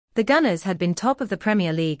The Gunners had been top of the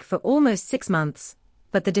Premier League for almost 6 months,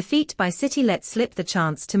 but the defeat by City let slip the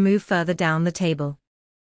chance to move further down the table.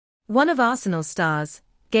 One of Arsenal's stars,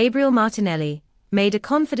 Gabriel Martinelli, made a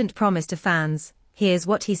confident promise to fans. Here's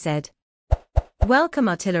what he said. "Welcome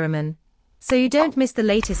artilleryman. So you don't miss the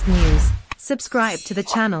latest news, subscribe to the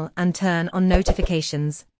channel and turn on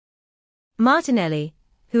notifications." Martinelli,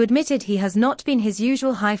 who admitted he has not been his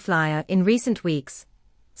usual high flyer in recent weeks,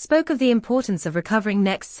 spoke of the importance of recovering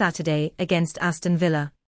next Saturday against Aston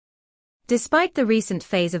Villa. Despite the recent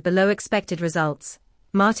phase of below-expected results,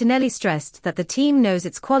 Martinelli stressed that the team knows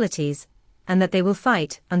its qualities, and that they will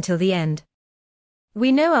fight until the end.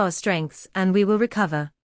 "We know our strengths and we will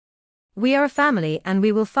recover. We are a family and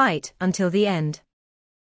we will fight until the end.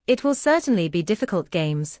 It will certainly be difficult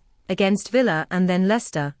games, against Villa and then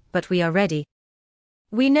Leicester, but we are ready.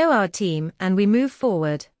 We know our team and we move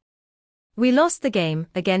forward. We lost the game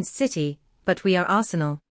against City, but we are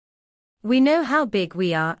Arsenal. We know how big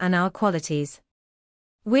we are and our qualities.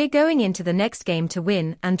 We're going into the next game to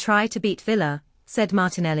win and try to beat Villa," said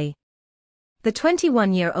Martinelli. The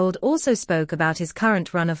 21-year-old also spoke about his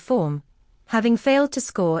current run of form, having failed to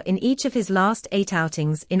score in each of his last 8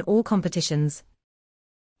 outings in all competitions.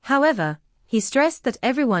 However, he stressed that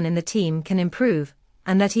everyone in the team can improve,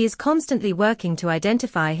 and that he is constantly working to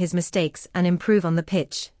identify his mistakes and improve on the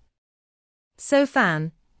pitch. So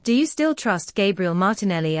fan, do you still trust Gabriel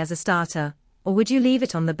Martinelli as a starter, or would you leave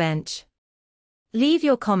it on the bench? Leave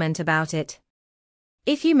your comment about it.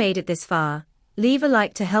 If you made it this far, leave a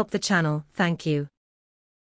like to help the channel, thank you.